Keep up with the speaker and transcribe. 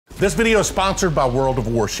This video is sponsored by World of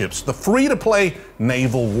Warships, the free-to-play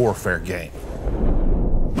naval warfare game.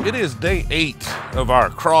 It is day 8 of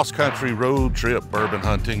our cross-country road trip bourbon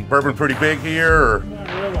hunting. Bourbon pretty big here, or? Not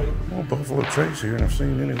really. Well, Buffalo Trace here, and I've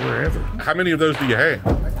seen anywhere ever. How many of those do you have?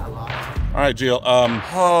 I got a lot. All right, Jill.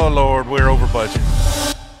 Oh Lord, we're over budget.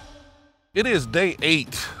 It is day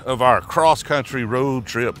 8 of our cross-country road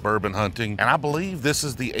trip bourbon hunting, and I believe this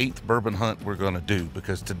is the 8th bourbon hunt we're gonna do,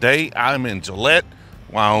 because today I'm in Gillette,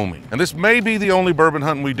 Wyoming. And this may be the only bourbon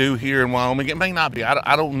hunting we do here in Wyoming. It may not be.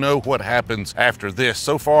 I don't know what happens after this.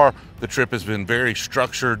 So far, the trip has been very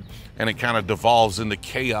structured, and it kind of devolves into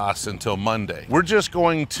chaos until Monday. We're just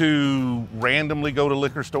going to randomly go to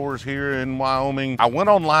liquor stores here in Wyoming. I went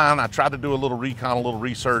online, I tried to do a little recon, a little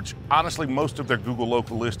research. Honestly, most of their Google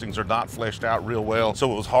local listings are not fleshed out real well,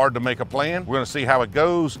 so it was hard to make a plan. We're gonna see how it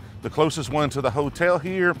goes. The closest one to the hotel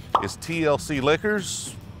here is TLC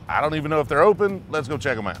Liquors. I don't even know if they're open. Let's go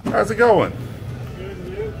check them out. How's it going?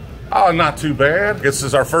 Good. Oh, not too bad. This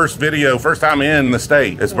is our first video, first time in the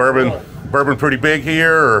state. Is bourbon pretty big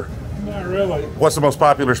here, or? Not really. What's the most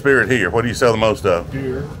popular spirit here? What do you sell the most of?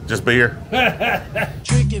 Beer. Just beer?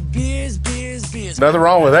 Drinking beers. Nothing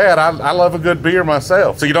wrong with that. I love a good beer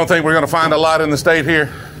myself. So you don't think we're gonna find a lot in the state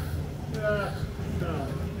here? No.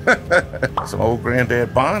 Some old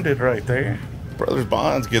granddad bonded right there. Brothers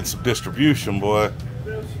Bonds get some distribution, boy.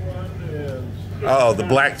 This one is... Oh, the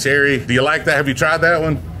black cherry. Do you like that? Have you tried that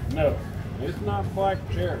one? No, it's not black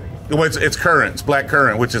cherry. Well, it's currant. It's black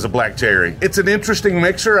currant, which is a black cherry. It's an interesting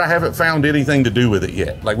mixture. I haven't found anything to do with it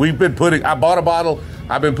yet. Like, I bought a bottle.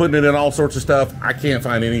 I've been putting it in all sorts of stuff. I can't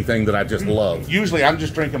find anything that I just love. Usually, I'm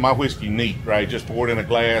just drinking my whiskey neat, right? Just pour it in a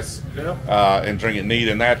glass and drink it neat,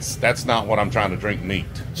 and that's not what I'm trying to drink neat.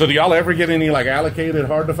 So do y'all ever get any, like, allocated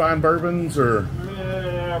hard-to-find bourbons, or?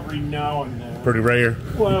 Every now and then. Pretty rare?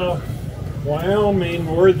 Well,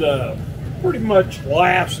 Wyoming, we're the pretty much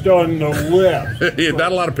last on the list. Yeah,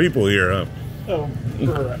 not a lot of people here, huh?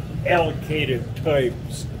 For allocated type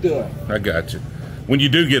stuff. I got you. When you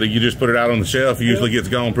do get it, you just put it out on the shelf. It usually gets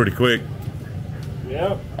gone pretty quick.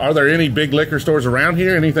 Yep. Are there any big liquor stores around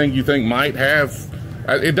here? Anything you think might have?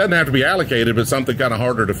 It doesn't have to be allocated, but something kind of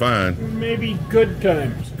harder to find. Maybe Good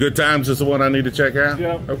Times. Good Times is the one I need to check out?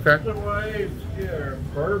 Yep. Okay. Otherwise, yeah,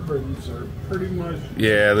 bourbons are pretty much...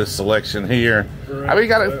 Yeah, this selection here. Right. I mean, you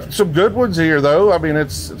got some good ones here, though. I mean,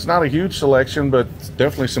 it's not a huge selection, but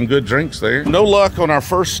definitely some good drinks there. No luck on our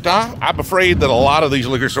first stop. I'm afraid that a lot of these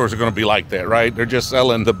liquor stores are going to be like that, right? They're just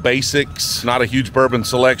selling the basics, not a huge bourbon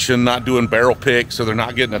selection, not doing barrel picks, so they're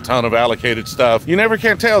not getting a ton of allocated stuff. You never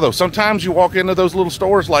can tell, though. Sometimes you walk into those little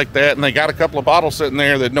stores like that, and they got a couple of bottles sitting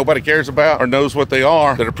there that nobody cares about or knows what they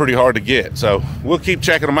are, that are pretty hard to get. So we'll keep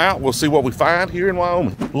checking them out. We'll see what we find here in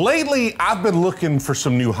Wyoming. Lately, I've been looking for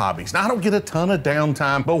some new hobbies. Now, I don't get a ton of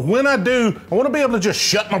downtime, but when I do, I want to be able to just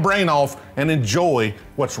shut my brain off and enjoy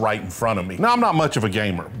what's right in front of me. Now, I'm not much of a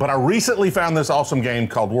gamer, but I recently found this awesome game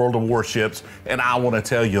called World of Warships, and I want to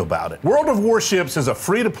tell you about it. World of Warships is a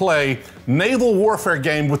free-to-play naval warfare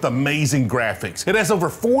game with amazing graphics. It has over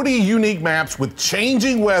 40 unique maps with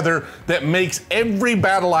changing weather that makes every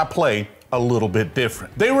battle I play a little bit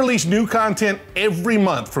different. They release new content every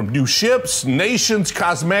month, from new ships, nations,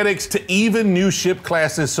 cosmetics, to even new ship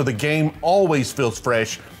classes, so the game always feels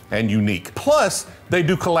fresh and unique. Plus, they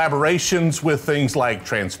do collaborations with things like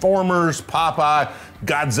Transformers, Popeye,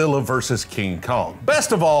 Godzilla vs. King Kong.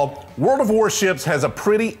 Best of all, World of Warships has a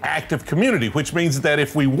pretty active community, which means that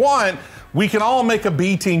if we want, we can all make a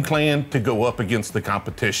B-team clan to go up against the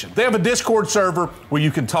competition. They have a Discord server where you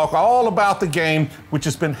can talk all about the game, which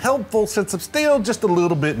has been helpful since I'm still just a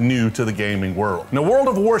little bit new to the gaming world. Now, World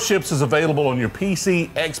of Warships is available on your PC,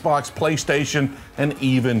 Xbox, PlayStation, and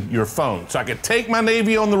even your phone. So I could take my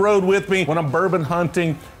Navy on the road with me when I'm bourbon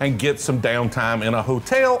hunting and get some downtime in a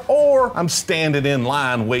hotel, or I'm standing in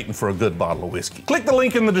line waiting for a good bottle of whiskey. Click the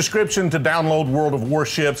link in the description to download World of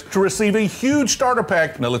Warships to receive a huge starter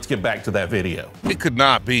pack. Now let's get back to that video. It could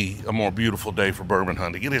not be a more beautiful day for bourbon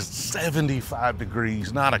hunting. It is 75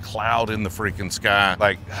 degrees, not a cloud in the freaking sky.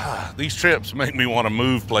 Like, these trips make me want to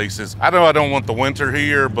move places. I know I don't want the winter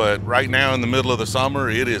here, but right now in the middle of the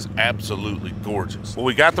summer, it is absolutely gorgeous. Well,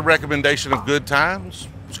 we got the recommendation of Good Times.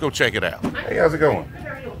 Let's go check it out. Hey, how's it going?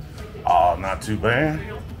 Oh, not too bad.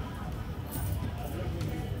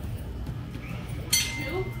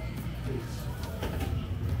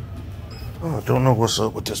 Oh, I don't know what's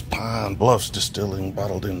up with this Pine Bluffs Distilling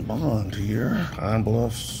bottled in bond here. Pine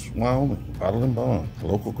Bluffs, Wyoming, bottled in bond.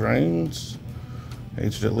 Local grains,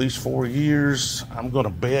 aged at least 4 years. I'm gonna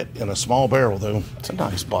bet in a small barrel though. It's a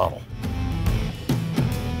nice bottle.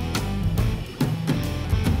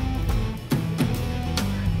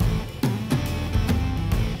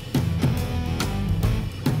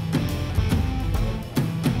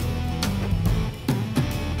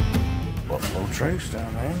 Trace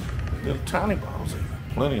down there. Little tiny bottles even.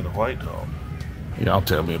 Plenty of the White Dog. Y'all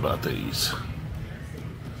tell me about these.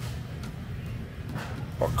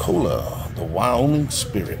 Cola, the Wyoming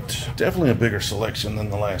Spirit. Definitely a bigger selection than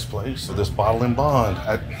the last place. So this bottle in bond,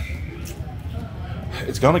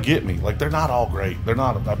 it's gonna get me. Like, they're not all great. They're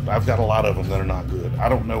not. I've got a lot of them that are not good. I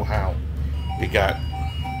don't know how it got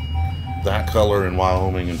that color in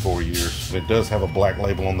Wyoming in 4 years. It does have a black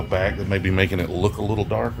label on the back that may be making it look a little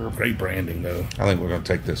darker. Great branding though. I think we're gonna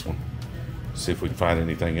take this one. See if we can find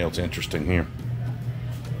anything else interesting here.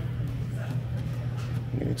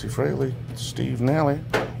 Nancy Fraley, Steve Nally,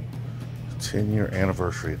 10-year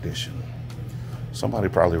anniversary edition. Somebody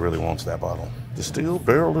probably really wants that bottle. Distilled,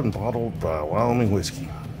 barreled, and bottled by Wyoming whiskey.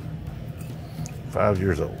 5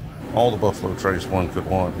 years old. All the Buffalo Trace one could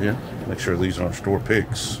want here. Make sure these aren't store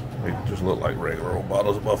picks. They just look like regular old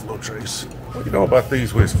bottles of Buffalo Trace. What do you know about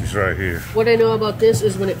these whiskeys right here? What I know about this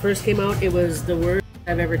is when it first came out, it was the worst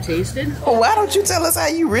I've ever tasted. Well, why don't you tell us how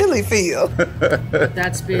you really feel?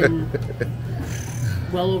 That's been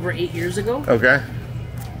well over 8 years ago. Okay.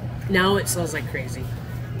 Now it smells like crazy.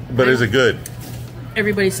 But is it good?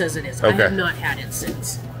 Everybody says it is. Okay. I have not had it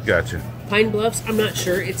since. Gotcha. Pine Bluffs, I'm not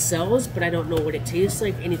sure it sells, but I don't know what it tastes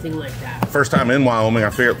like, anything like that. First time in Wyoming, I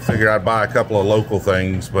figured I'd buy a couple of local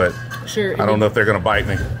things, but sure. I don't know if they're going to bite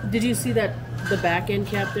me. Did you see that the back end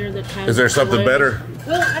cap there that has? Is there something better?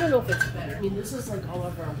 Well, I don't know if it's better. I mean, this is like all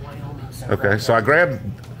of our Wyoming stuff. Okay, so I grabbed,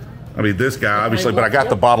 this guy obviously, but I got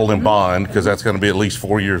the bottle in bond because that's going to be at least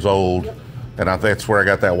 4 years old, and that's where I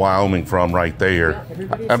got that Wyoming from right there.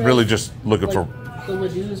 I'm really just looking for. The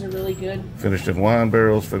Ladoos are really good. Finished in wine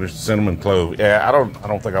barrels, finished cinnamon clove. Yeah, I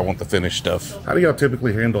don't think I want the finished stuff. How do y'all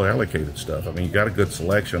typically handle allocated stuff? I mean, you got a good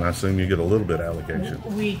selection. I assume you get a little bit of allocation.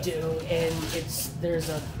 We do, and there's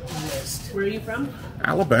a list. Where are you from?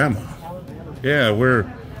 Alabama. Yeah,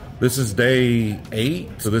 this is day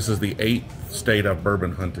 8, so this is the 8th state I've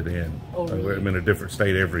bourbon hunted in. Oh, really? I'm in a different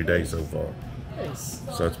state every day so far. Nice.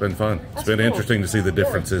 So it's been fun. It's That's been cool. Interesting to see the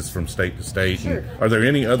differences from state to state. Sure. And are there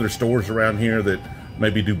any other stores around here that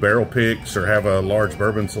maybe do barrel picks or have a large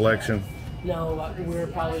bourbon selection? No, we're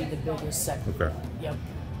probably the biggest sector. Okay.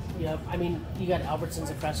 Yep. I mean, you got Albertsons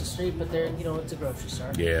across the street, but they're, it's a grocery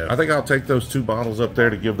store. Yeah. I think I'll take those 2 bottles up there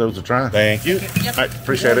to give those a try. Thank you. Yep. I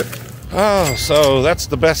appreciate it. Oh, so that's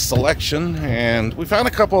the best selection, and we found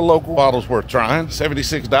a couple of local bottles worth trying.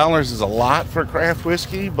 $76 is a lot for craft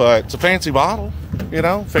whiskey, but it's a fancy bottle.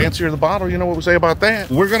 Fancier the bottle, you know what we say about that.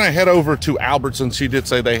 We're gonna head over to Albertson. She did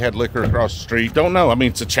say they had liquor across the street. Don't know. I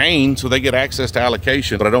mean, it's a chain, so they get access to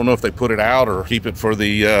allocation, but I don't know if they put it out or keep it for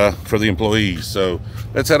the employees. So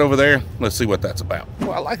let's head over there. Let's see what that's about.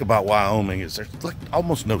 What I like about Wyoming is there's like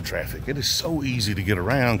almost no traffic. It is so easy to get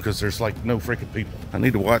around because there's like no freaking people. I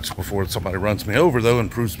need to watch before somebody runs me over though and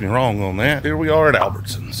proves me wrong on that. Here we are at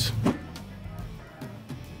Albertson's.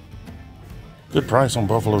 Good price on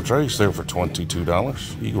Buffalo Trace there for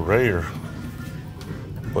 $22. Eagle Rare,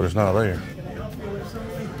 but it's not there.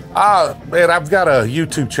 Man, I've got a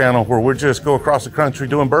YouTube channel where we just go across the country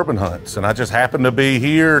doing bourbon hunts, and I just happened to be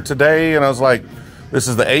here today, and I was like, this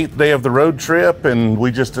is the 8th day of the road trip, and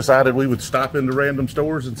we just decided we would stop into random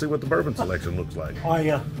stores and see what the bourbon selection looks like.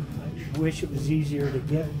 I wish it was easier to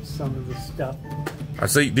get some of the stuff. I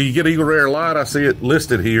see, do you get Eagle Rare a lot? I see it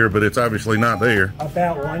listed here, but it's obviously not there.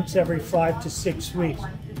 About once every 5 to 6 weeks,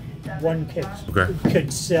 one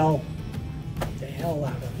could sell the hell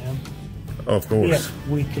out of them. Oh, of course. If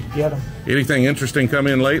we could get them. Anything interesting come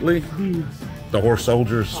in lately? These. The horse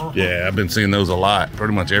soldiers? Yeah, I've been seeing those a lot,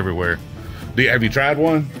 pretty much everywhere. Have you tried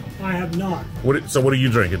one? I have not. So what are you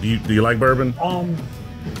drinking? Do you like bourbon?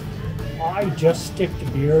 I just stick to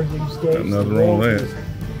beer these days. Nothing wrong with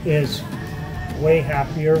that. Is way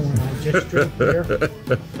happier when I just drink beer.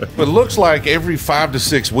 But it looks like every 5 to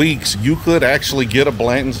 6 weeks you could actually get a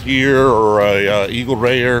Blanton's here or a Eagle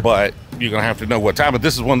Rare, but you're gonna have to know what time. But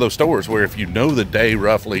this is one of those stores where if you know the day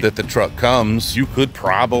roughly that the truck comes, you could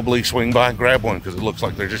probably swing by and grab one because it looks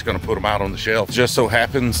like they're just gonna put them out on the shelf. Just so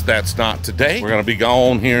happens that's not today. We're gonna be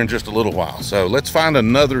gone here in just a little while. So let's find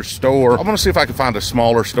another store. I'm gonna see if I can find a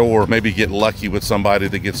smaller store, maybe get lucky with somebody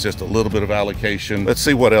that gets just a little bit of allocation. Let's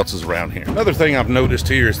see what else is around here. Another thing I've noticed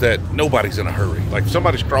here is that nobody's in a hurry. Like if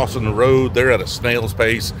somebody's crossing the road, they're at a snail's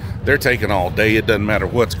pace. They're taking all day. It doesn't matter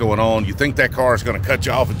what's going on. You think that car is gonna cut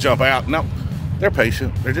you off and jump out? No. they're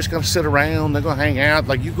patient. They're just gonna sit around. They're gonna hang out.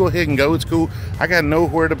 Like, you go ahead and go. It's cool. I got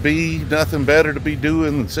nowhere to be. Nothing better to be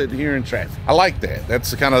doing than sitting here in traffic. I like that. That's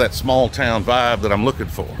the kind of that small town vibe that I'm looking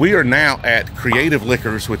for. We are now at Creative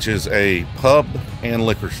Liquors, which is a pub and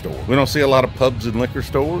liquor store. We don't see a lot of pubs and liquor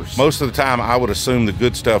stores. Most of the time, I would assume the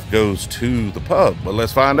good stuff goes to the pub, but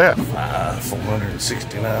let's find out.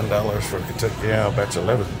 $469 for Kentucky. Yeah, that's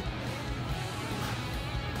 11.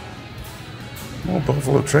 No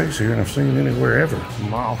Buffalo Trace here, and I've seen anywhere ever.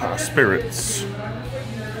 Mile High Spirits.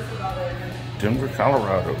 Denver,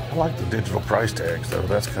 Colorado. I like the digital price tags, though.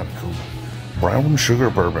 That's kind of cool. Brown Sugar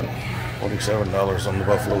Bourbon. $27 on the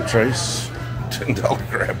Buffalo Trace. $10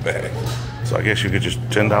 grab bag. So I guess you get just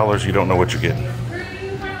 $10. You don't know what you're getting.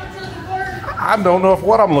 I don't know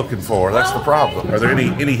what I'm looking for. That's the problem. Are there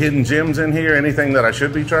any hidden gems in here? Anything that I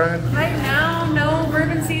should be trying? Right now, no.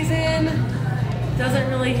 Bourbon season doesn't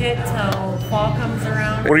really hit till fall comes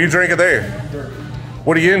around. What are you drinking there?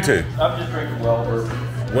 What are you into? I'm just drinking well bourbon.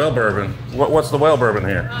 Well bourbon. What's the well bourbon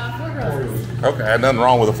here? 4 Roses. Okay, nothing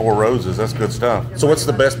wrong with the 4 Roses. That's good stuff. So what's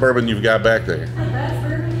the best bourbon you've got back there? The best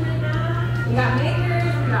bourbon right now. We got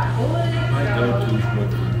Makers, we got Bullets. My go-to is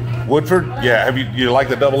Woodford. Woodford? Yeah. Have you like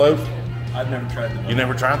the double oak? I've never tried the You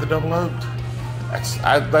never tried the double oak?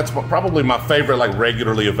 That's probably my favorite, like,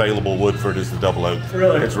 regularly available Woodford is the double oak.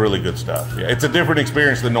 Really? It's really good stuff. Yeah, it's a different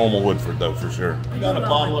experience than normal Woodford, though, for sure. I got a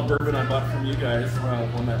bottle of bourbon I bought from you guys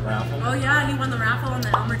on that raffle. Oh yeah, he won the raffle on the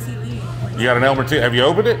Elmer T. Lee. You got an Elmer T. Have you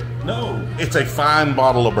opened it? No. It's a fine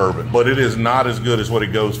bottle of bourbon, but it is not as good as what it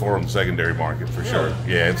goes for on the secondary market, for sure.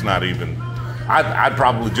 Yeah, it's not even. I'd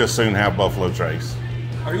probably just soon have Buffalo Trace.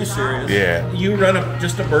 Are you serious? Yeah. You run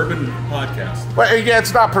just a bourbon podcast. Well, yeah,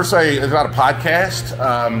 it's not per se, it's not a podcast,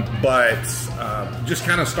 but just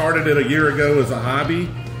kind of started it a year ago as a hobby,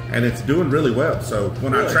 and it's doing really well. So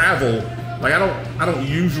when I travel, like I don't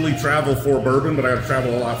usually travel for bourbon, but I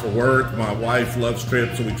travel a lot for work. My wife loves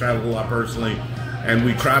trips, so we travel a lot personally, and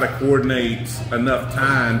we try to coordinate enough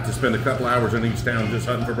time to spend a couple hours in each town just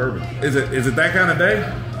hunting for bourbon. Is it that kind of day?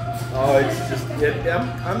 Oh, it's just,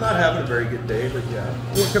 I'm not having a very good day, but yeah.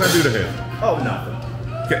 What can I do to help? Oh, nothing.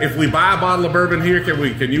 If we buy a bottle of bourbon here,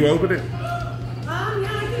 can you open it? Yeah,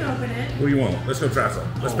 I can open it. What do you want? Let's go try some.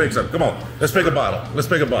 Let's pick some. Come on. Let's pick a bottle. Let's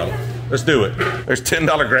pick a bottle. Let's do it. There's $10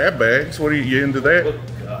 grab bags. What are you into that?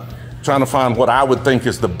 Trying to find what I would think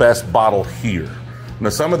is the best bottle here. Now,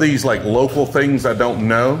 some of these, like, local things I don't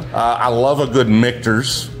know. I love a good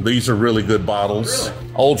Michter's. These are really good bottles. Really?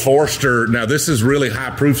 Old Forester. Now, this is really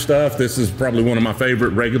high-proof stuff. This is probably one of my favorite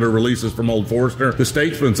regular releases from Old Forester. The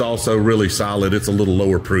Statesman's also really solid. It's a little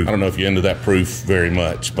lower proof. I don't know if you're into that proof very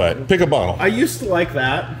much, but pick a bottle. I used to like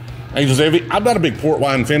that. Angel's Envy. I'm not a big port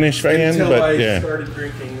wine finish fan, until but I yeah. started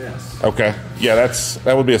drinking this. Okay. Yeah,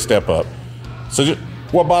 that would be a step up. So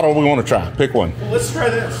what bottle do we want to try? Pick one. Well, let's try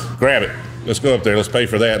this. Grab it. Let's go up there. Let's pay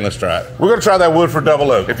for that and let's try it. We're going to try that Woodford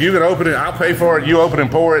Double Oak. If you can open it, I'll pay for it. You open and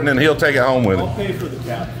pour it, and then he'll take it home with him. I'll pay for the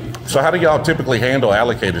cap fee. So how do y'all typically handle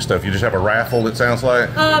allocated stuff? You just have a raffle, it sounds like?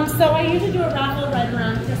 So I usually do a raffle right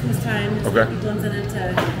around Christmas time. Just Okay. People incentive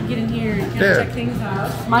to get in here and kind of check things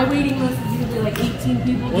out. My waiting list is usually like 18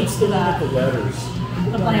 people. What's the one with the letters?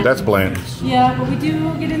 The Blanton. That's Blanton's. Yeah, but we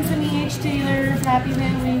do get in some E.H. Taylor, Happy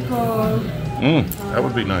Van Winkle. That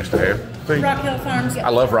would be nice to have. Rock Hill Farms. I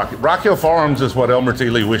love Rock Hill Farms is what Elmer T.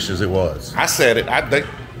 Lee wishes it was. I said it.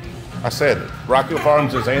 I said it. Rock Hill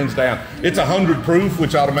Farms is hands down. It's 100 proof,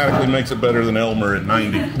 which automatically makes it better than Elmer at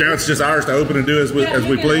 90. Now it's just ours to open and do as we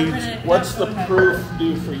please. What's the proof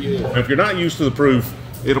do for you? If you're not used to the proof,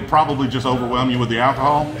 it'll probably just overwhelm you with the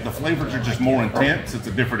alcohol. The flavors are just more intense. It's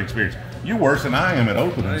a different experience. You're worse than I am at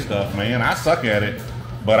opening stuff, man. I suck at it.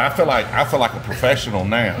 But I feel like a professional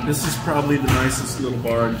now. This is probably the nicest little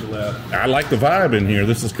bar in Gillette. I like the vibe in here.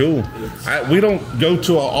 This is cool. We don't go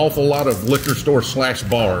to an awful lot of liquor store /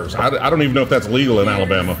 bars. I don't even know if that's legal in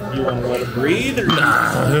Alabama. You want to let it breathe? Or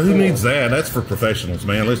Nah, who needs that? That's for professionals,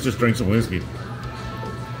 man. Let's just drink some whiskey.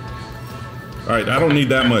 All right, I don't need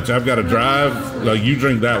that much. I've got to drive. No, you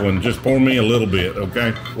drink that one. Just pour me a little bit,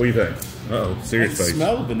 okay? What do you think? Uh-oh, serious face.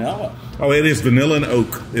 Smell vanilla. Oh, it is vanilla and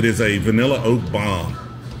oak. It is a vanilla oak bomb.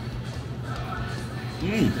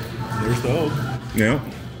 There's the oak. Yeah.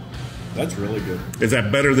 That's really good. Is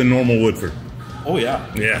that better than normal Woodford? Oh,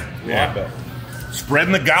 yeah. Yeah. A lot better.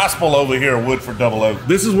 Spreading the gospel over here at Woodford Double Oak.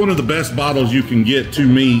 This is one of the best bottles you can get to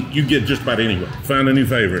me. You get just about anywhere. Found a new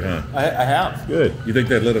favorite, huh? I have. Good. You think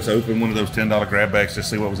they'd let us open one of those $10 grab bags to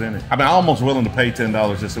see what was in it? I mean, I'm almost willing to pay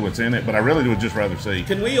 $10 to see what's in it, but I really would just rather see.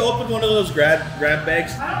 Can we open one of those grab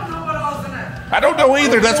bags? I don't know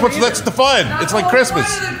either. That's the fun. It's like Christmas.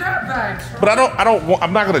 One of the grab But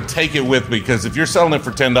I'm not going to take it with me because if you're selling it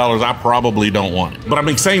for $10, I probably don't want it. But I'm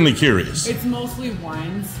insanely curious. It's mostly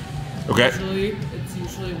wines. Okay. It's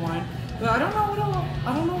usually wine. But I don't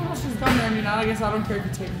know what else she's done there. I mean, I guess I don't care if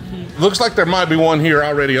you take a key. Looks like there might be one here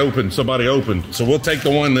already open. Somebody opened. So we'll take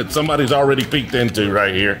the one that somebody's already peeked into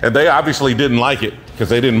right here. And they obviously didn't like it because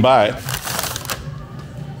they didn't buy it.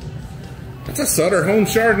 That's a Sutter Home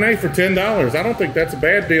Chardonnay for $10. I don't think that's a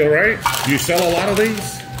bad deal, right? Do you sell a lot of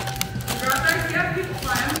these? Yeah, people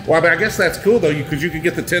buy them. Well, I guess that's cool though, because you could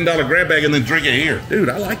get the $10 grab bag and then drink it here. Dude,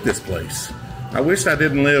 I like this place. I wish I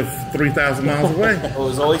didn't live 3,000 miles away. It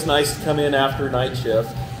was always nice to come in after night shift,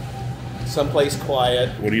 someplace quiet.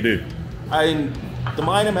 What do you do? The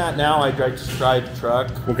mine I'm at now, I drive the truck.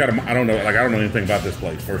 What kind of, I don't know anything about this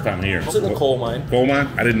place. First time here. It's in a coal mine. Coal mine?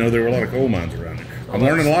 I didn't know there were a lot of coal mines around here. I'm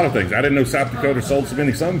learning a lot of things. I didn't know South Dakota sold so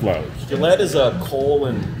many sunflowers. Gillette is a coal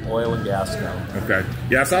and oil and gas town. Okay.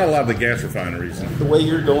 Yeah, I saw a lot of the gas refineries. The way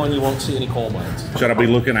you're going, you won't see any coal mines. Should I be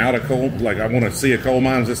looking out at coal? Like, I want to see a coal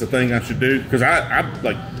mine. Is this a thing I should do? Because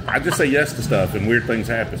I just say yes to stuff and weird things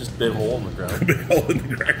happen. Just a big hole in the ground. Big hole in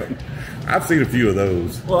the ground. I've seen a few of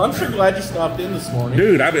those. Well, I'm sure glad you stopped in this morning.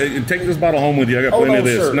 Dude, take this bottle home with you. I got plenty of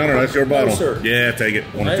this. Sir. No, that's your bottle. No, sir. Yeah, take it.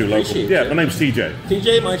 One or two local. Yeah, my name's TJ.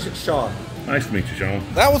 TJ, my name's Sean. Nice to meet you,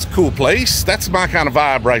 Sean. That was a cool place. That's my kind of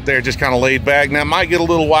vibe right there, just kind of laid back. Now, it might get a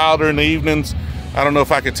little wilder in the evenings. I don't know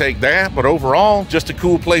if I could take that, but overall, just a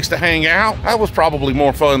cool place to hang out. That was probably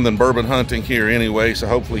more fun than bourbon hunting here anyway, so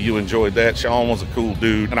hopefully you enjoyed that. Sean was a cool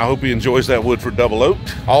dude, and I hope he enjoys that Woodford Double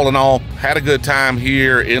Oaked. All in all, had a good time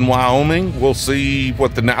here in Wyoming. We'll see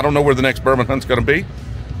I don't know where the next bourbon hunt's gonna be,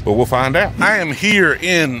 but we'll find out. I am here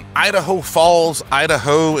in Idaho Falls,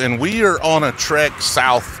 Idaho, and we are on a trek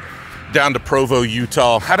south down to Provo,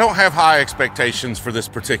 Utah. I don't have high expectations for this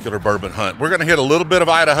particular bourbon hunt. We're gonna hit a little bit of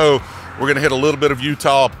Idaho, we're gonna hit a little bit of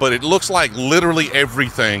Utah, but it looks like literally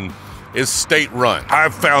everything is state run.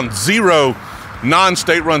 I've found 0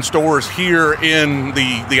 non-state run stores here in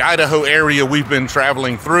the Idaho area we've been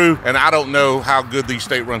traveling through, and I don't know how good these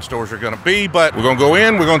state run stores are gonna be, but we're gonna go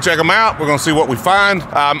in, we're gonna check them out, we're gonna see what we find.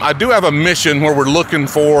 I do have a mission where we're looking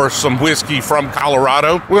for some whiskey from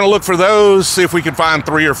Colorado. We're gonna look for those, see if we can find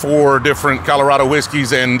 3 or 4 different Colorado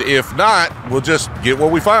whiskeys, and if not, we'll just get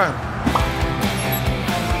what we find.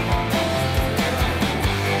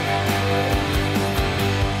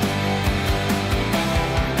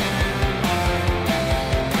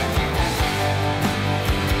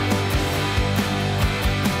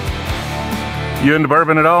 You into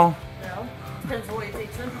bourbon at all? No. Depends on what you think.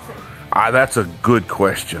 That's a good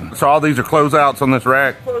question. So all these are closeouts on this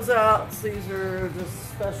rack? Closeouts, these are just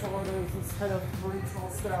special orders, this kind of regional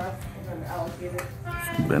stuff, and then allocated.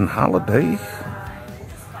 Been holiday.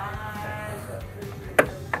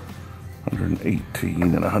 118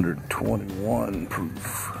 and 121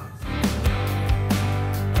 proof.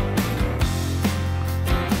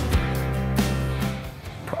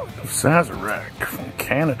 Probably Sazerac from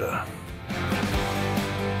Canada.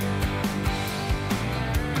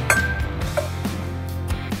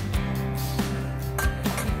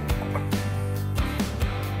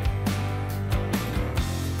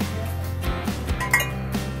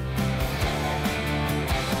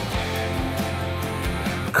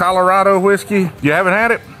 Colorado whiskey. You haven't had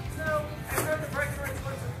it? No, I heard the Breckenridge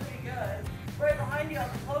ones are pretty good. Right behind you on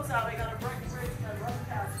the closeout, I got a Breckenridge and a Rough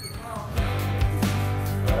Pass as well.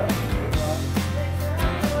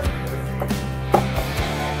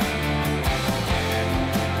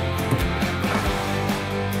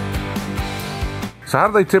 So how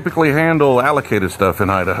do they typically handle allocated stuff in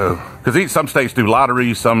Idaho? Because some states do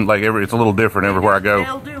lotteries, some it's a little different everywhere I go.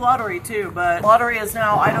 They'll do lottery too, but lottery is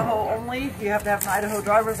now Idaho only. You have to have an Idaho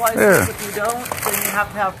driver's license. Yeah. If you don't, then you have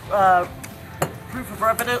to have proof of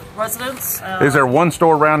residence. Is there one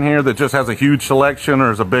store around here that just has a huge selection,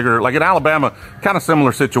 or is a bigger, like in Alabama, kind of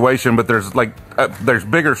similar situation, but there's there's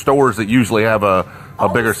bigger stores that usually have a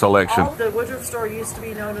bigger selection? The Woodruff store used to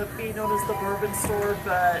be known as the bourbon store,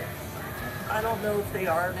 but I don't know if they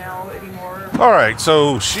are now anymore. All right,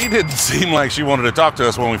 so she didn't seem like she wanted to talk to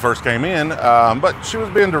us when we first came in, but she was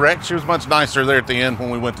being direct. She was much nicer there at the end when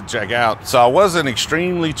we went to check out. So I wasn't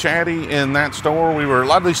extremely chatty in that store. A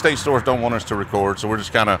lot of these state stores don't want us to record, so we're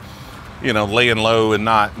just kind of, laying low and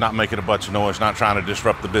not making a bunch of noise, not trying to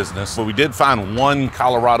disrupt the business. But we did find 1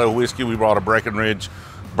 Colorado whiskey. We brought a Breckenridge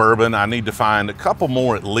bourbon. I need to find a couple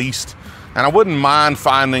more at least. And I wouldn't mind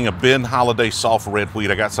finding a Ben Holiday soft red wheat.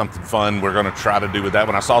 I got something fun we're going to try to do with that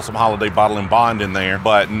one. I saw some Holiday Bottle and Bond in there,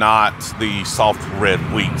 but not the soft red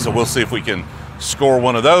wheat. So we'll see if we can score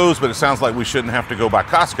one of those, but it sounds like we shouldn't have to go by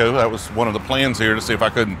Costco. That was one of the plans here, to see if I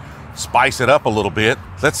couldn't spice it up a little bit.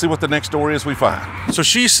 Let's see what the next store is we find. So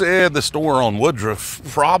she said the store on Woodruff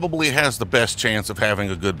probably has the best chance of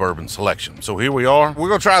having a good bourbon selection. So here we are. We're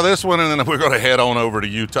gonna try this one, and then we're gonna head on over to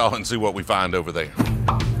Utah and see what we find over there.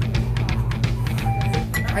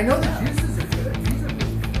 I know the juices are good.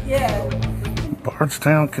 Yeah.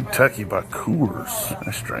 Bardstown, Kentucky by Coors.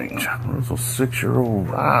 That's strange. There's a 6-year-old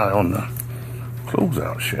rye on the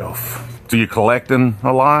closeout shelf. So you collecting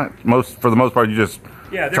a lot? For the most part, you just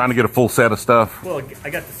trying to get a full set of stuff? Well, I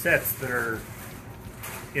got the sets that are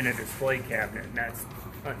in a display cabinet, and that's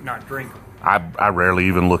not drinkable. I rarely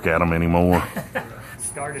even look at them anymore.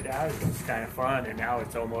 Started out as just kind of fun, and now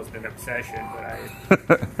it's almost an obsession.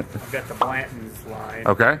 But I've got the Blanton's line.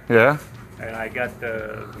 Okay, yeah. And I got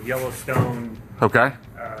the Yellowstone. Okay.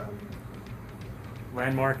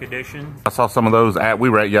 Landmark Edition. I saw some of those we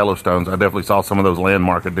were at Yellowstone's. I definitely saw some of those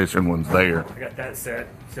Landmark Edition ones there. I got that set,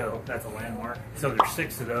 so that's a Landmark. So there's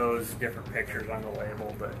 6 of those, different pictures on the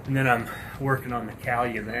label. And then I'm working on the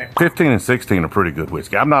Calumet. 15 and 16 are pretty good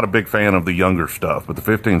whiskey. I'm not a big fan of the younger stuff, but the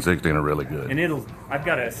 15 and 16 are really good. And I've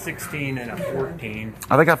got a 16 and a 14.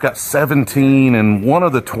 I think I've got 17 and one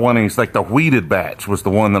of the 20s, like the wheated batch was the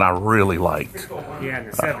one that I really liked. Yeah,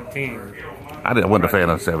 and the 17. I wasn't a fan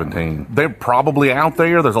of 17. They're probably out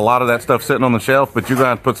there. There's a lot of that stuff sitting on the shelf, but you're going to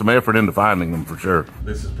have to put some effort into finding them for sure.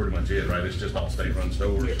 This is pretty much it, right? It's just all state-run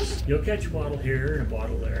stores. Yes. You'll catch a bottle here and a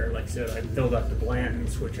bottle there. Like I said, I filled up the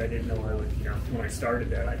Blanton's, which I didn't know I would, when I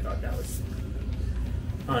started that, I thought that was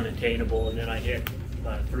unattainable. And then I hit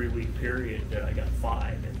about a 3-week period that I got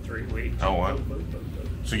 5 in 3 weeks. Oh, wow.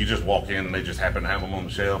 So you just walk in and they just happen to have them on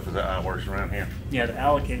the shelf? Is that how it works around here? Yeah, the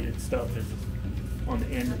allocated stuff is on the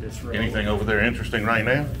end of this row. Anything over there interesting right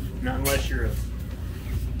now? Not unless you're a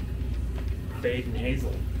Baden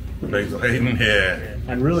Hazel. Basil Hayden, yeah.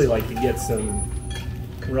 I'd really like to get some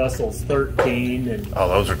Russell's 13 and oh,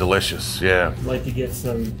 those are delicious, yeah. I'd like to get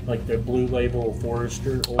some like the Blue Label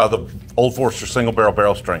Forester. The Old Forester single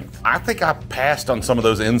barrel strength. I think I passed on some of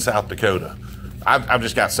those in South Dakota. I've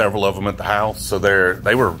just got several of them at the house, so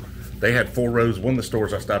they had 4 rows. One of the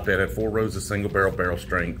stores I stopped at had 4 rows of single barrel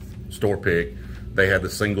strength store pick. They had the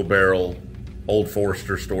single barrel Old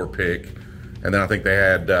Forester store pick, and then I think they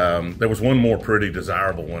had there was one more pretty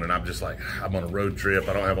desirable one, and I'm just like, I'm on a road trip,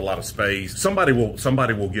 I don't have a lot of space. Somebody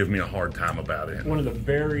will give me a hard time about it. One of the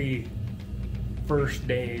very first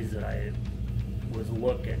days that I was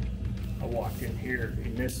looking, I walked in here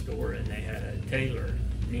in this store and they had a Taylor,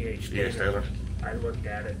 an E.H. Taylor. I looked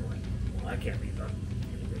at it and went, well, I can't be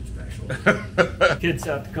anything special. Kid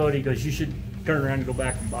South Dakota, he goes, you should turn around and go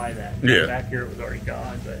back and buy that. Yeah. Back here it was already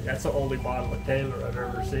gone, but that's the only bottle of Taylor I've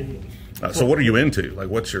ever seen. So what are you into? Like,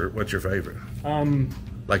 what's your favorite?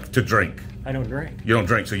 Like to drink. I don't drink. You don't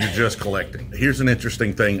drink, so you're just collecting. Here's an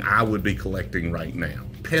interesting thing I would be collecting right now.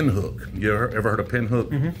 Pinhook. You ever heard of Pinhook?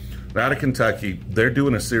 Mm-hmm. Out of Kentucky, they're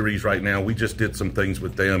doing a series right now. We just did some things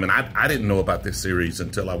with them, and I didn't know about this series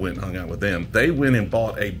until I went and hung out with them. They went and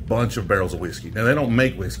bought a bunch of barrels of whiskey. Now, they don't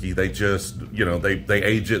make whiskey. They just, they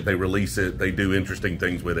age it, they release it, they do interesting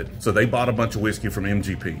things with it. So they bought a bunch of whiskey from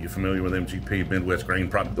MGP. You're familiar with MGP, Midwest Grain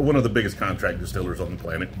Product, one of the biggest contract distillers on the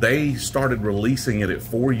planet. They started releasing it at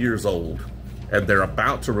 4 years old, and they're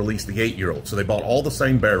about to release the 8-year-old. So they bought all the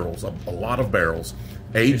same barrels, a lot of barrels,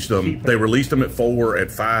 aged them. They released them at 4,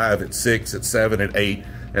 at 5, at 6, at 7, at 8,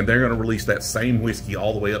 and they're going to release that same whiskey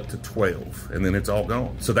all the way up to 12, and then it's all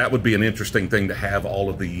gone. So that would be an interesting thing to have all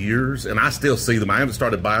of the years, and I still see them. I haven't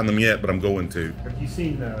started buying them yet, but I'm going to. Have you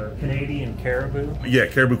seen the Canadian Caribou? Yeah,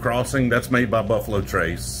 Caribou Crossing. That's made by Buffalo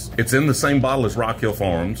Trace. It's in the same bottle as Rock Hill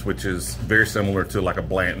Farms, which is very similar to like a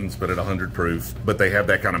Blanton's, but at 100 proof. But they have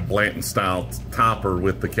that kind of Blanton-style topper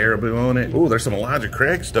with the Caribou on it. Ooh, there's some Elijah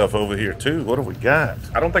Craig stuff over here, too. What have we got?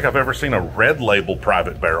 I don't think I've ever seen a red label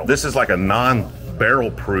private barrel. This is like a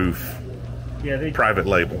non-barrel proof private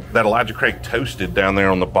label. That Elijah Craig Toasted down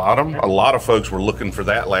there on the bottom, a lot of folks were looking for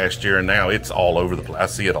that last year, and now it's all over the place. I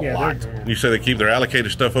see it a lot. You say they keep their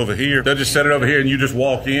allocated stuff over here. They'll just set it over here and you just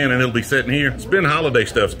walk in and it'll be sitting here. Spin holiday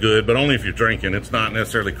stuff's good, but only if you're drinking. It's not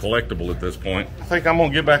necessarily collectible at this point. I think I'm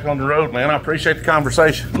gonna get back on the road, man. I appreciate the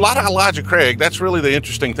conversation. A lot of Elijah Craig. That's really the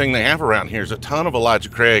interesting thing they have around here is a ton of Elijah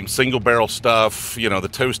Craig single barrel stuff, the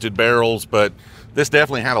toasted barrels, but this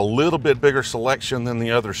definitely had a little bit bigger selection than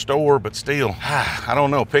the other store, but still, I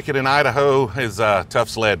don't know. Picking in Idaho is tough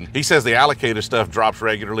sledding. He says the allocated stuff drops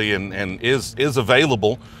regularly and is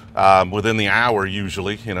available within the hour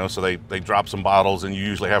usually, so they drop some bottles and you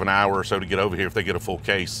usually have an hour or so to get over here if they get a full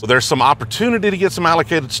case. So there's some opportunity to get some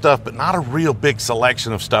allocated stuff, but not a real big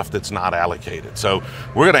selection of stuff that's not allocated. So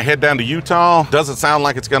we're gonna head down to Utah. Doesn't sound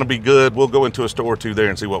like it's gonna be good. We'll go into a store or two there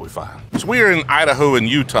and see what we find. So we're in Idaho and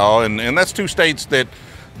Utah, and that's 2 states that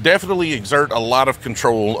definitely exert a lot of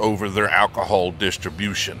control over their alcohol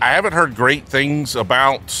distribution. I haven't heard great things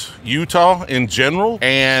about Utah in general,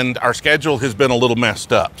 and our schedule has been a little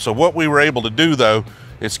messed up. So what we were able to do though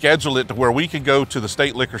is schedule it to where we could go to the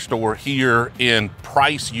state liquor store here in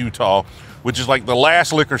Price, Utah, which is like the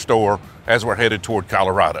last liquor store as we're headed toward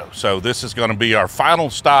Colorado. So this is gonna be our final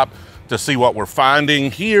stop to see what we're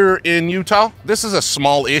finding here in Utah. This is a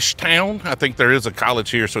small-ish town. I think there is a college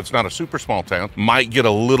here, so it's not a super small town. Might get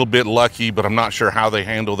a little bit lucky, but I'm not sure how they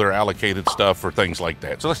handle their allocated stuff or things like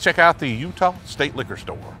that. So let's check out the Utah State Liquor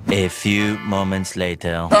Store. A few moments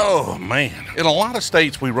later. Oh man, in a lot of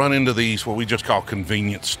states we run into these what we just call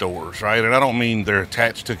convenience stores, right? And I don't mean they're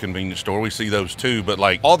attached to a convenience store. We see those too, but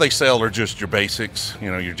like all they sell are just your basics,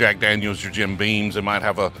 you know, your Jack Daniels, your Jim Beams. They might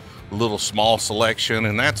have a little small selection,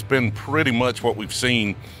 and that's been pretty much what we've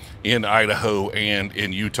seen in Idaho and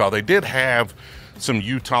in Utah. They did have some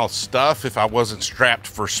Utah stuff. If I wasn't strapped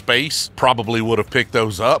for space, probably would have picked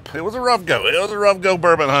those up. It was a rough go. It was a rough go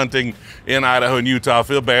bourbon hunting in Idaho and Utah. I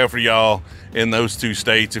feel bad for y'all in those two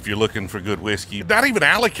states if you're looking for good whiskey. Not even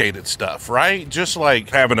allocated stuff, right? Just like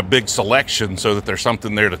having a big selection so that there's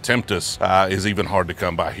something there to tempt us is even hard to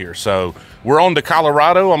come by here. So we're on to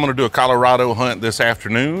Colorado. I'm gonna do a Colorado hunt this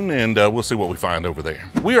afternoon, and we'll see what we find over there.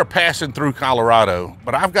 We are passing through Colorado,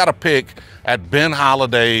 but I've got a pick at Ben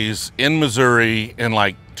Holliday's in Missouri in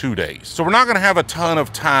like 2 days. So we're not gonna have a ton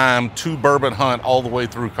of time to bourbon hunt all the way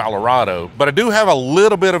through Colorado, but I do have a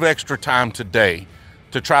little bit of extra time today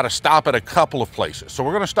to try to stop at a couple of places. So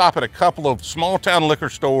we're gonna stop at a couple of small town liquor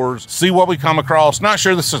stores, see what we come across. Not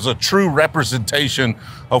sure this is a true representation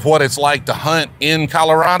of what it's like to hunt in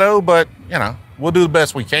Colorado, but you know, we'll do the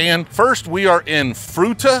best we can. First, we are in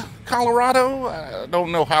Fruita, Colorado. I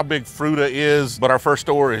don't know how big Fruita is, but our first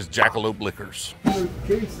store is Jackalope Liquors.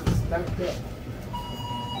 Cases stacked up.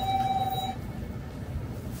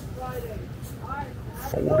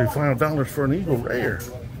 $45 for an Eagle Rare.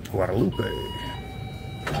 Guadalupe.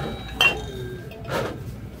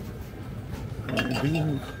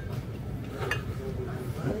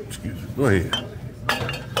 Excuse me, go ahead.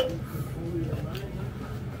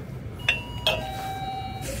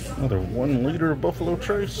 Another 1 liter of Buffalo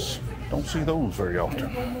Trace. Don't see those very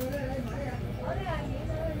often.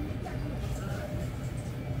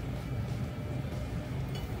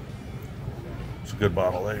 It's a good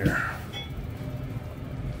bottle there.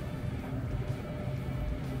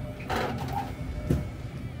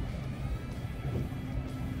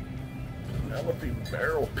 That would be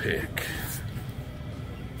barrel pick.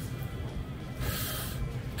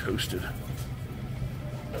 Toasted.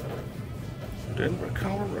 Denver,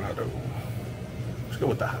 Colorado. Let's go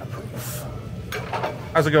with the high proof.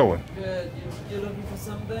 How's it going? Good. You looking for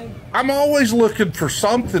something? I'm always looking for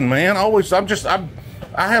something, man. I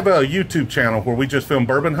have a YouTube channel where we just film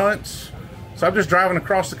bourbon hunts. So I'm just driving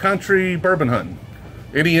across the country bourbon hunting.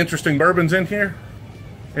 Any interesting bourbons in here?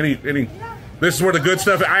 Any? This is where the good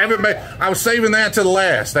stuff. I was saving that to the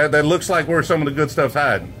last. That looks like where some of the good stuff's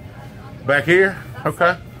hiding. Back here?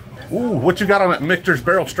 Okay. Ooh, what you got on that Michter's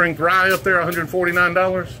Barrel Strength Rye up there?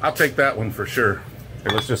 $149. I'll take that one for sure.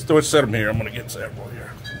 Okay, let's set them here. I'm gonna get several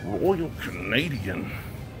here. Royal Canadian.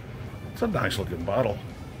 It's a nice looking bottle.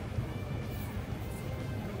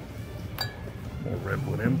 More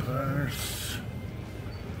Redwood Empires.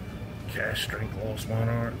 Cash Strength Lost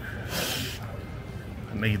Monarch.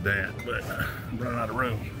 I need that, but I'm running out of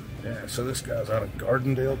room. Yeah, so this guy's out of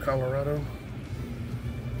Gardendale, Colorado.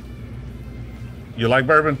 You like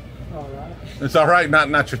bourbon? All right. It's all right, not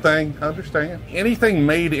your thing. I understand. Anything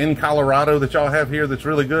made in Colorado that y'all have here that's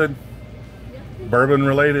really good? Yeah. Bourbon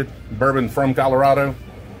related? Bourbon from Colorado?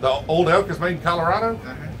 The Old Elk is made in Colorado?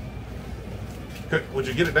 Would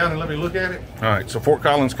you get it down and let me look at it? All right, so Fort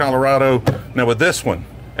Collins, Colorado. Now with this one,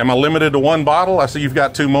 am I limited to 1 bottle? I see you've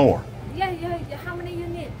got 2 more. Yeah. How many you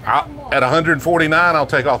need? At 149, I'll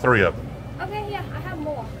take all 3 of them. Okay, yeah, I have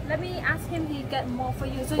more. Let me ask him. He get more for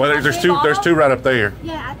you. So well, you there's two right up there.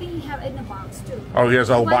 Yeah, I think he have in the box too. Oh, he has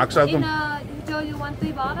a whole box of them. You want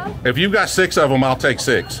 3 bottles? If you've got 6 of them, I'll take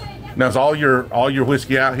 6. Now, is all your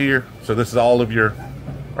whiskey out here? So this is all of your,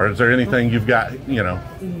 or is there anything you've got? You know.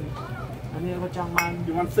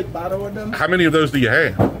 You want a thick bottle of them? How many of those do you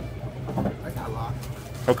have? I got a lot.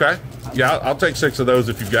 Okay. Yeah, I'll take 6 of those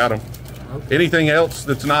if you've got them. Okay. Anything else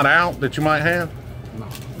that's not out that you might have? No.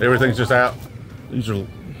 Everything's just out. These are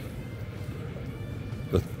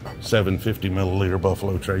the 750 milliliter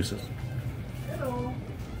Buffalo Traces. Hello.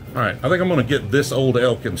 All right, I think I'm going to get this Old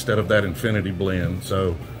Elk instead of that Infinity Blend.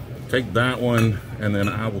 So take that one, and then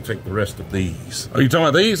I will take the rest of these. Are you talking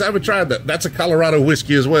about these? I haven't tried that. That's a Colorado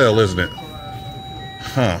whiskey as well, isn't it?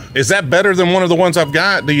 Huh. Is that better than one of the ones I've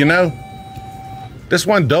got? Do you know? This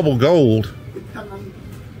one double gold. Depends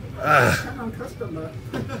on customer.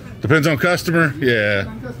 Depends on customer? Yeah. Depends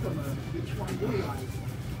on customer. Which one do you like?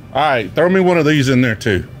 All right, throw me one of these in there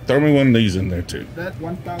too. Throw me one of these in there too. That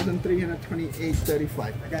 1,328.35.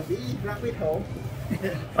 I got the rabbit hole.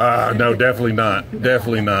 No, definitely not.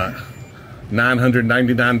 Definitely not.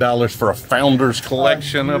 $999 for a Founders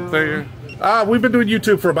Collection up there. We've been doing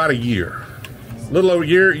YouTube for about a year. A little over a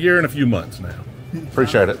year and a few months now.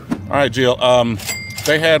 Appreciate it. All right, Jill.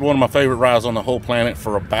 They had one of my favorite ryes on the whole planet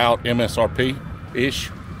for about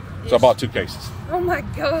MSRP-ish. So I bought 2 cases. Oh my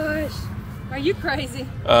gosh. Are you crazy?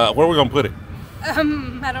 Where are we gonna put it? I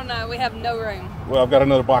don't know. We have no room. Well, I've got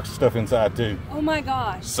another box of stuff inside too. Oh my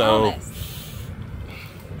gosh. So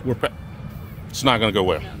it's not gonna go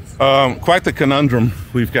well. Quite the conundrum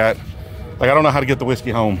we've got. Like, I don't know how to get the whiskey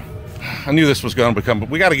home. I knew this was gonna become, but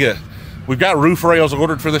we've got roof rails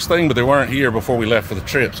ordered for this thing, but they weren't here before we left for the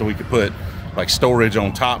trip, so we could put like storage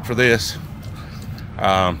on top for this.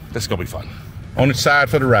 This is gonna be fun. On its side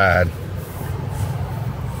for the ride.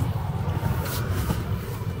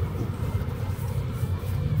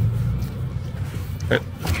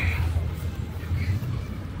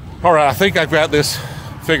 All right, I think I've got this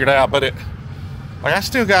figured out, but I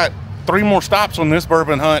still got 3 more stops on this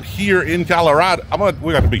bourbon hunt here in Colorado.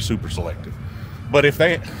 We got to be super selective. But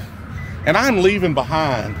and I'm leaving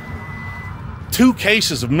behind 2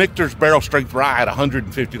 cases of Michter's Barrel Strength Rye at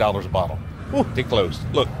 $150 a bottle. Ooh, it closed.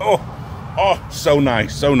 Look, oh, so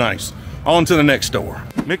nice, so nice. On to the next store.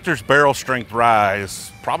 Michter's Barrel Strength Rye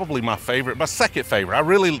is probably my favorite, my second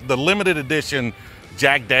favorite. The limited edition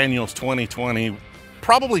Jack Daniel's 2020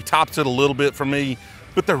 probably tops it a little bit for me,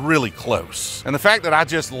 but they're really close. And the fact that I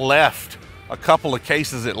just left a couple of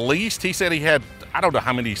cases at least, he said he had, I don't know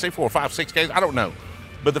how many, say 4 or 5, 6 cases, I don't know.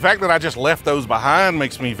 But the fact that I just left those behind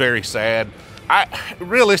makes me very sad.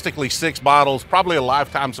 Realistically, 6 bottles, probably a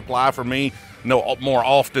lifetime supply for me, no more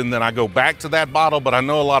often than I go back to that bottle, but I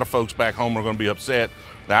know a lot of folks back home are gonna be upset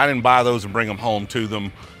that I didn't buy those and bring them home to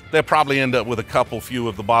them. They'll probably end up with a few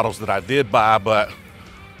of the bottles that I did buy, but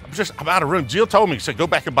I'm out of room. Jill told me, she said, go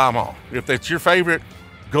back and buy them all. If that's your favorite,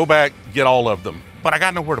 go back, get all of them. But I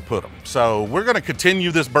got nowhere to put them. So we're gonna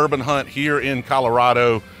continue this bourbon hunt here in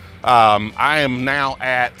Colorado. I am now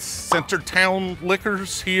at Centertown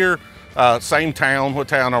Liquors here, same town. What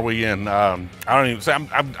town are we in? I don't even say,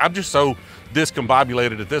 I'm just so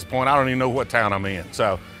discombobulated at this point. I don't even know what town I'm in.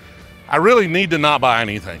 So I really need to not buy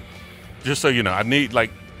anything. Just so you know, I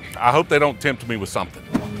hope they don't tempt me with something.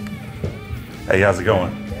 Hey, how's it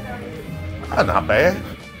going? Not bad.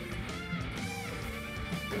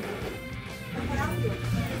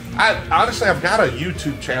 Honestly, I've got a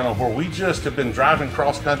YouTube channel where we just have been driving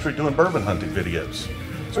cross country doing bourbon hunting videos.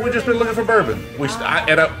 So we've just been looking for bourbon.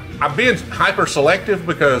 I've been hyper selective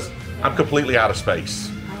because I'm completely out of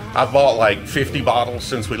space. I've bought like 50 bottles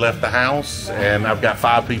since we left the house, and I've got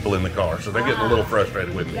 5 people in the car, so they're getting a little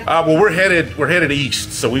frustrated with me. Well, we're headed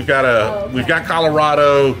east, so we've got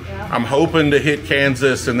Colorado. I'm hoping to hit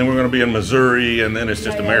Kansas, and then we're going to be in Missouri, and then it's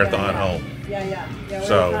just a marathon home.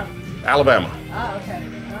 So, Alabama. Oh, okay.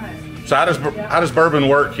 All right. So how does bourbon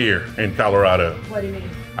work here in Colorado? What do you mean?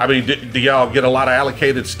 I mean, do y'all get a lot of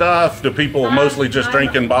allocated stuff? Do people mostly just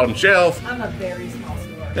drink in bottom shelf? I'm a very small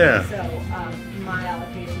store. Yeah. So my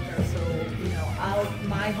allocations are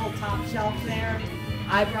my whole top shelf there.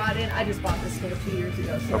 I just bought this store 2 years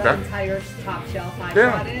ago. So that entire top shelf I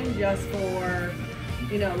brought in just for,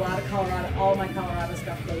 a lot of Colorado. All my Colorado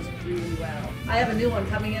stuff goes really well. I have a new one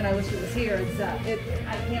coming in. I wish it was here. I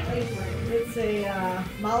can't wait for it. It's a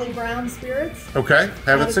Molly Brown Spirits. Okay,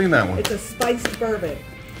 haven't seen that one. It's a spiced bourbon.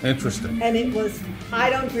 Interesting. And I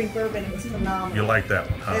don't drink bourbon, it was phenomenal. You like that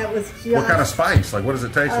one, huh? It was just, what kind of spice? Like, what does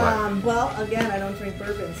it taste like? Well, again, I don't drink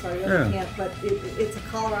bourbon, so I really can't, but it's a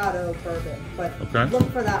Colorado bourbon. But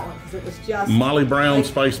look for that one, because it was just... Molly Brown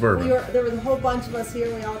spiced bourbon. There was a whole bunch of us here,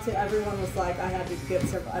 everyone was like, I had to get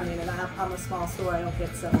several, and I'm a small store, I don't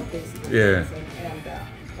get several cases of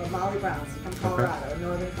but Molly Brown's from Colorado,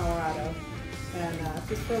 northern Colorado. And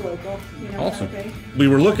just for local, Awesome. We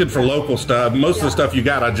were looking for local stuff. Most of the stuff you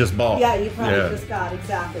got, I just bought. Yeah, you probably just got,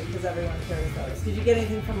 exactly, because everyone carries those. Did you get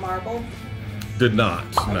anything from Marble? Did not,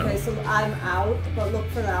 no. Okay, so I'm out, but look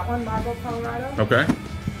for that one, Marble, Colorado. Okay.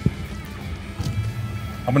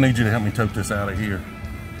 I'm gonna need you to help me tote this out of here.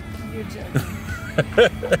 You're joking.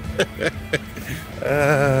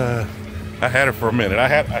 I had her for a minute. I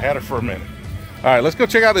had her for a minute. All right, let's go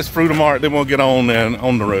check out this Fruita Mart, then we'll get on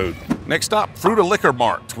the road. Next stop, Fruita Liquor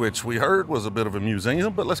Mart, which we heard was a bit of a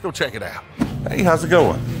museum, but let's go check it out. Hey, how's it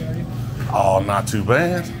going? Oh, not too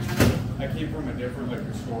bad. came from a different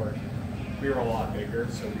liquor store. We were a lot bigger,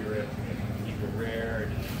 so we were at Eagle Rare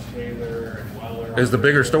and Taylor and Weller. Is the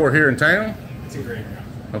bigger store here in town? It's in Green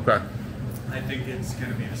Mountain. Okay. I think it's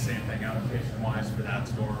going to be the same thing allocation-wise for that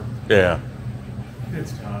store. Yeah.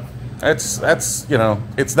 It's tough. That's you know,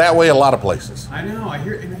 it's that way a lot of places. I know. I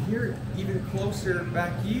hear even closer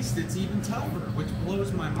back east, it's even tougher, which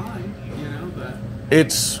blows my mind. You know, but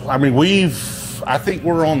it's. I mean, I think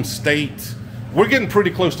we're on state. We're getting pretty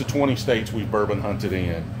close to 20 states we've bourbon hunted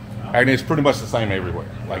in, and it's pretty much the same everywhere.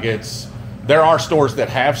 Like there are stores that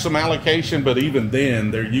have some allocation, but even then,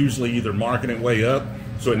 they're usually either marking it way up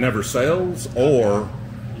so it never sells, or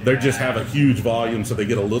they just have a huge volume so they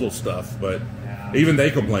get a little stuff. But even they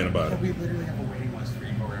complain about it. We literally have a waiting list for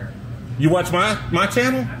Eagle Rare. You watch my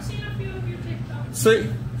channel? I've seen a few of your TikToks. See,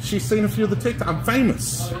 she's seen a few of the TikToks. I'm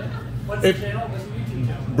famous. Oh, yeah? What's the channel? What's the YouTube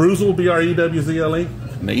channel? Brewzle, Brewzle.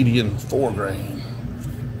 Canadian 4 grain.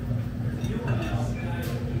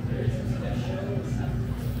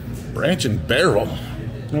 Branch and barrel.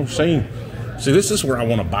 Never seen. See, this is where I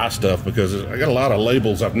want to buy stuff because I got a lot of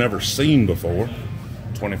labels I've never seen before.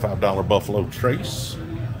 $25 Buffalo Trace.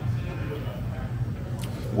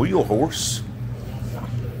 Wheel Horse.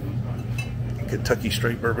 Kentucky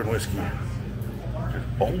Straight Bourbon Whiskey. There's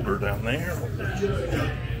Boulder down there.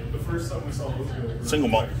 Single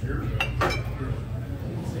malt.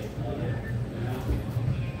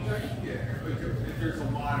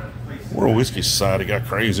 World Whiskey Society got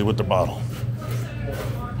crazy with the bottle.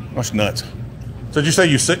 That's nuts. So did you say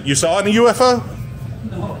you saw it in a UFO?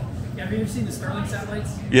 No. Have you ever seen the Starlink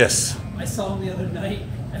satellites? Yes. I saw them the other night,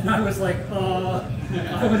 and I was like,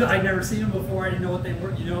 I'd never seen them before. I didn't know what they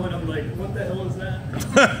were, you know, and I'm like, what the hell is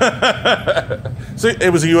that? See,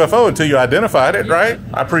 it was a UFO until you identified it, right?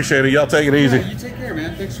 I appreciate it. Y'all take it easy. Yeah, you take care,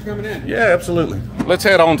 man. Thanks for coming in. Yeah, absolutely. Let's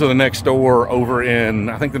head on to the next store over in,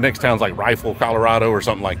 I think the next town's like Rifle, Colorado or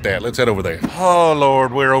something like that. Let's head over there. Oh,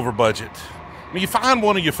 Lord, we're over budget. I mean, you find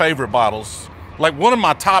one of your favorite bottles, like one of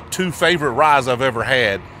my top 2 favorite ryes I've ever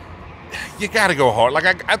had, you got to go hard.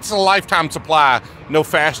 Like, that's a lifetime supply, no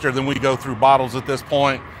faster than we go through bottles at this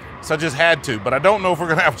point. So I just had to. But I don't know if we're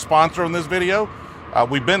going to have a sponsor on this video.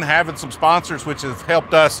 We've been having some sponsors, which have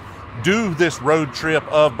helped us do this road trip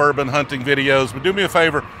of bourbon hunting videos. But do me a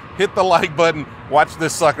favor, hit the like button, watch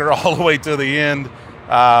this sucker all the way to the end.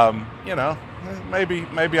 You know,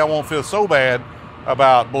 maybe I won't feel so bad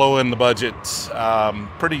about blowing the budget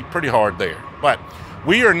pretty hard there. But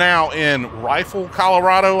we are now in Rifle,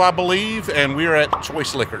 Colorado, I believe, and we're at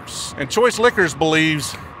Choice Liquors. And Choice Liquors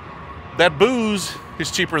believes that booze is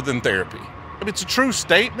cheaper than therapy. It's a true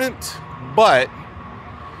statement, but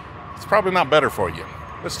it's probably not better for you.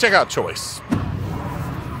 Let's check out Choice.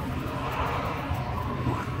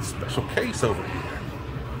 Special case over here.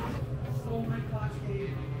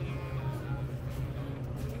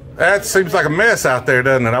 That seems like a mess out there,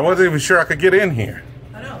 doesn't it? I wasn't even sure I could get in here.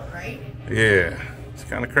 I know, right? Yeah, it's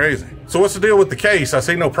kind of crazy. So what's the deal with the case? I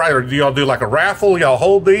see no price. Do y'all do like a raffle? Y'all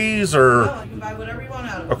hold these, or? No, you can buy whatever you want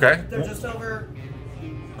out of them. Okay. They're just over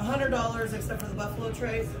 $100 except for the Buffalo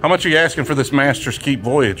Trace. How much are you asking for this Master's Keep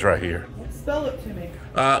Voyage right here? Spell it to me.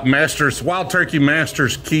 Master's Wild Turkey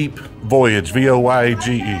Master's Keep Voyage,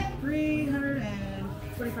 VOYAGE.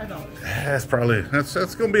 $325. That's probably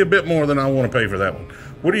that's going to be a bit more than I want to pay for that one.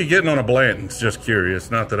 What are you getting on a Blanton's? Just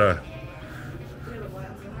curious. Not that I.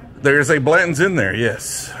 There's a Blanton's in there.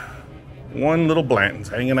 Yes, one little Blanton's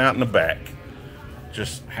hanging out in the back,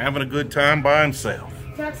 just having a good time by himself.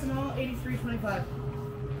 Tax and all, $83.25.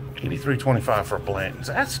 $83.25 for a Blanton's.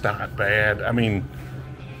 That's not bad. I mean,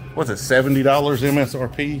 what's it, $70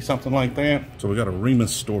 MSRP, something like that? So we got a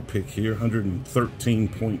Remus store pick here,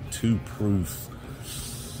 113.2 proof.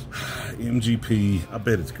 MGP, I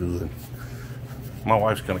bet it's good. My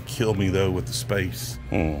wife's gonna kill me though with the space.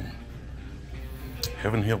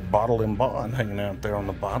 Heaven Hill Bottle and Bond hanging out there on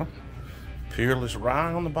the bottom. Peerless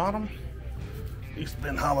Rye on the bottom. East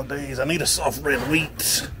Bend Holidays. I need a soft red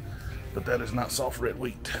wheat, but that is not soft red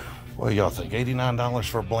wheat. What do y'all think? $89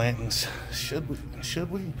 for Blanton's? Should we?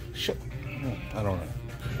 I don't know.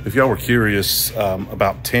 If y'all were curious,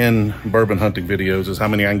 about 10 bourbon hunting videos is how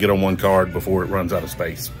many I can get on one card before it runs out of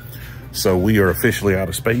space. So we are officially out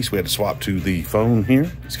of space. We had to swap to the phone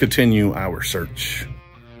here. Let's continue our search.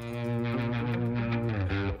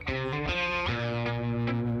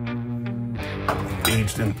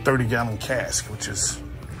 Aged in 30-gallon cask, which is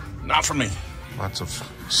not for me. Lots of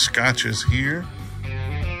scotches here.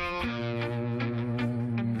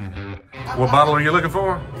 What bottle are you looking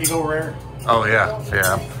for? Eagle Rare. Oh, yeah.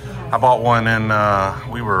 I bought one and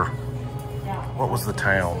we were, what was the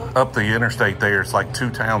town? Up the interstate there, it's like 2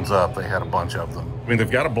 towns up, they had a bunch of them. I mean, they've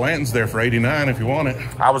got a Blanton's there for $89 if you want it.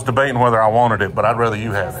 I was debating whether I wanted it, but I'd rather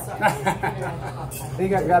you have it. I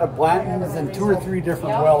think I've got a Blanton's and 2 or 3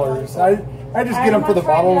 different Wellers. I just get them for the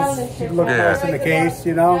bottles. Look nice in the case,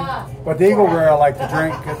 you know. But the Eagle Rare I like to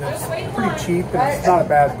drink because it's pretty cheap and it's not a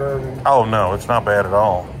bad bourbon. Oh no, it's not bad at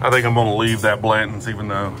all. I think I'm gonna leave that Blanton's even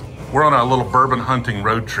though we're on a little bourbon hunting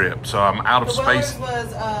road trip, so I'm out of space. The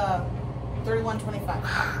Wellers was $31.25.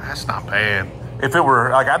 That's not bad. If it were,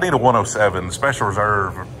 like, I need a 107, the Special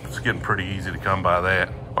Reserve, it's getting pretty easy to come by that.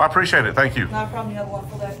 Well, I appreciate it, thank you. No problem, you have a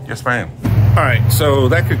wonderful day. Yes, ma'am. All right, so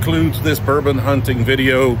that concludes this bourbon hunting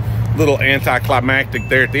video. Little anticlimactic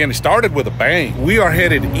there at the end. It started with a bang. We are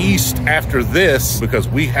headed east after this because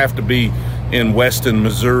we have to be in Weston,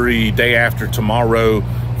 Missouri, day after tomorrow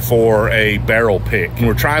for a barrel pick. And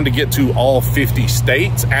we're trying to get to all 50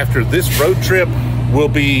 states. After this road trip, we'll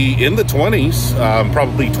be in the 20s,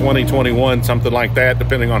 probably 20, 21, something like that,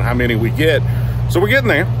 depending on how many we get. So we're getting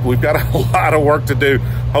there. We've got a lot of work to do.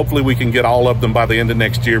 Hopefully we can get all of them by the end of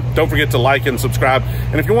next year. Don't forget to like and subscribe.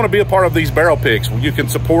 And if you want to be a part of these barrel picks, you can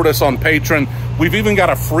support us on Patreon. We've even got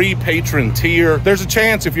a free patron tier. There's a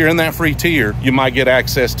chance if you're in that free tier, you might get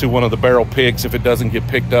access to one of the barrel picks if it doesn't get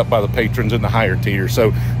picked up by the patrons in the higher tier.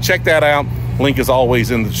 So check that out. Link is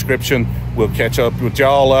always in the description. We'll catch up with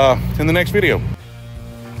y'all in the next video.